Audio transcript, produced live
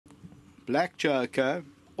Black Joker,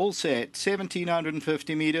 all set,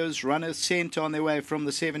 1750 metres, runners sent on their way from the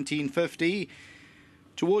 1750.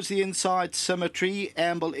 Towards the inside, Symmetry,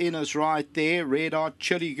 Amble in is right there. Red Hot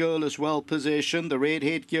Chili Girl is well positioned. The red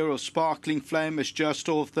headgear of Sparkling Flame is just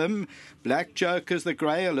off them. Black Joker's the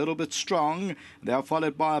grey, a little bit strong. They're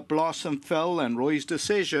followed by Blossom Fell and Roy's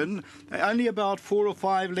Decision. They're only about 4 or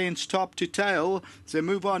 5 lengths top to tail as they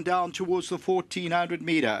move on down towards the 1400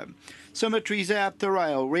 metre. Symmetry's at the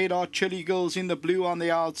rail. Red Hot Chili Girl's in the blue on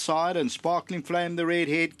the outside, and Sparkling Flame the red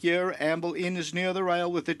headgear. Amble in is near the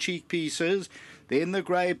rail with the cheek pieces. Then the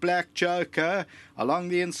grey Black Joker. Along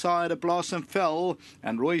the inside, a Blossom Fell,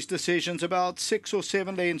 and Roy's Decision's about 6 or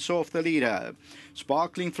 7 lengths off the leader.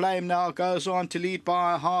 Sparkling Flame now goes on to lead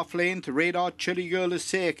by a half length. Red Hot Chili Girl is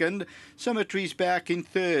second. Symmetry's back in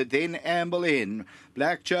third. Then Amble in.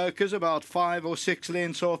 Black Joker's about 5 or 6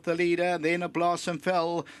 lengths off the leader. Then a Blossom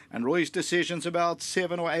Fell, and Roy's Decision's about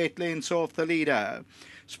 7 or 8 lengths off the leader.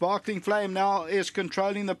 Sparkling Flame now is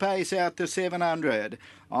controlling the pace at the 700.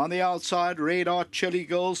 On the outside, Red Hot Chili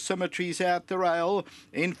Girl, Symmetry's at the rail.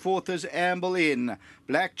 In fourth is Amble in.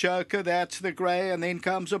 Black Joker, that's the grey, and then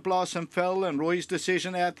comes a Blossom Fell and Roy's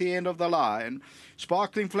Decision at the end of the line.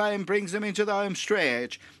 Sparkling Flame brings them into the home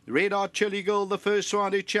stretch. Red Hot Chili Girl, the first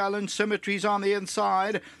one to challenge. Symmetry's on the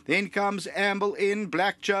inside. Then comes Amble in.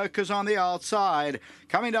 Black Joker's on the outside.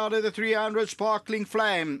 Coming down to the 300, Sparkling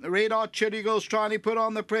Flame. Red Hot Chili Girl's trying to put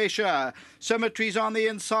on the pressure. Symmetry's on the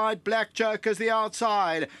inside. Black Joker's the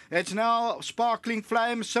outside. It's now Sparkling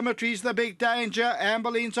Flame. Symmetry's the big danger.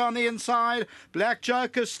 Amble in's on the inside. Black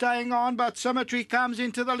Joker's staying on, but Symmetry comes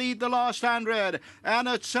into the lead the last 100. And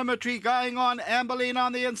it's Symmetry going on. Amble in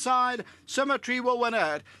on the inside. Symmetry will win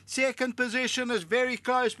it. Second position is very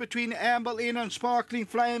close between Amble in and Sparkling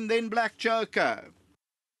Flame, then Black Joker.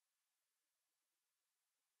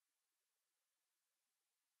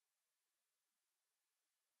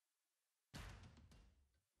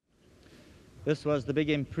 This was the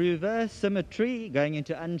big improver, Symmetry, going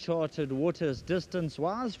into uncharted waters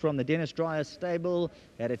distance-wise from the Dennis Dreyer stable.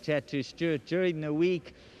 Had a chat to Stuart during the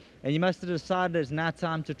week, and you must have decided it's now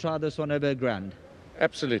time to try this one over ground.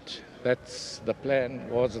 Absolutely. That's the plan,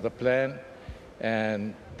 was the plan,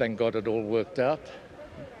 and thank God it all worked out.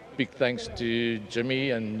 Big thanks to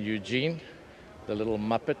Jimmy and Eugene, the little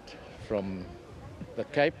Muppet from the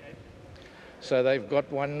Cape. So they've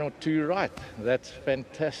got 1 or 2 right. That's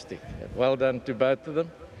fantastic. Well done to both of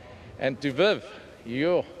them. And to Viv,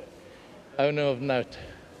 your owner of note.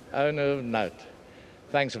 Owner of note.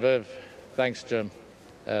 Thanks, Viv. Thanks, Jim.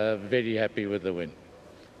 Very happy with the win.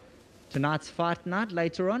 Tonight's fight night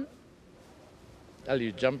later on. Oh,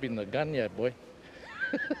 you jump in the gun, yeah, boy.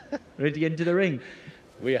 Ready to get into the ring.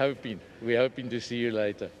 We're hoping to see you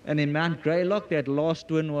later. And in Mount Greylock, that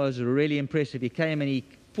last win was really impressive. He came and he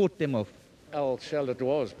fought them off. Oh, shell it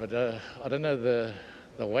was, but I don't know the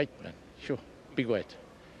weight, man. Sure, big weight.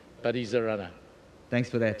 But he's a runner. Thanks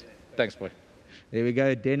for that. Thanks, boy. There we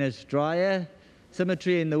go, Dennis Dreyer.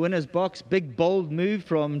 Symmetry in the winner's box. Big, bold move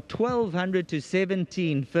from 1200 to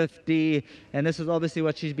 1750. And this is obviously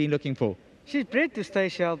what she's been looking for. She's bred to stay,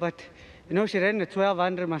 Shell, but, you know, she ran the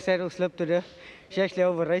 1200. My saddle slipped to her. She actually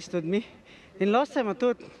over-raced with me. Then last time I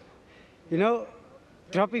thought, you know,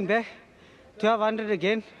 dropping back, 1200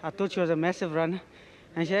 again, I thought she was a massive runner,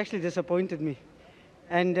 and she actually disappointed me.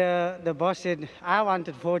 And the boss said, I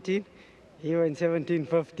wanted 14, he went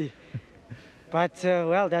 1750. But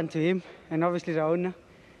well done to him, and obviously the owner.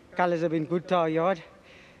 Colours have been good to our yard,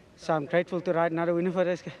 so I'm grateful to ride another winner for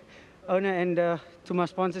this owner. And to my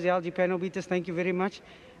sponsors, the LG Panel Beaters, thank you very much.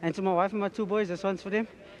 And to my wife and my 2 boys, this one's for them.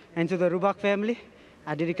 And to the Rubach family,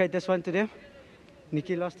 I dedicate this one to them.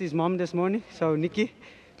 Nicky lost his mom this morning, so Nicky,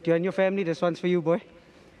 you and your family, this one's for you, boy.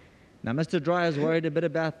 Now, Mr. Dreyer's worried a bit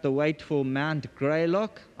about the weight for Mount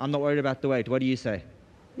Greylock. I'm not worried about the weight. What do you say?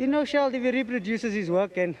 You know, Charles, if he reproduces his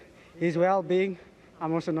work and his well-being,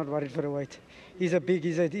 I'm also not worried for the weight. He's a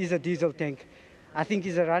diesel tank. I think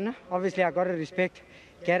he's a runner. Obviously, I got to respect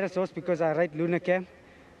Carrot Sauce because I ride Lunar Cam.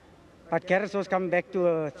 But Carrot Sauce coming back to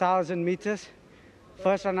 1,000 meters.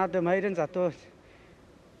 First run out the maidens, I thought,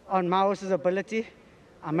 on my horse's ability,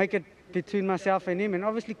 I make it between myself and him. And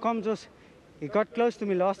obviously, Comzos, he got close to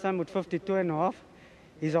me last time with 52.5.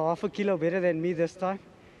 He's a half a kilo better than me this time.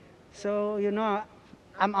 So, you know,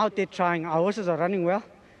 I'm out there trying. Our horses are running well.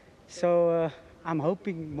 So I'm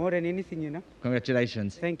hoping more than anything, you know.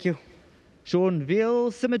 Congratulations. Thank you. Sean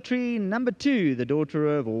Veal, Symmetry, number 2, the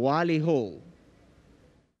daughter of Wiley Hall.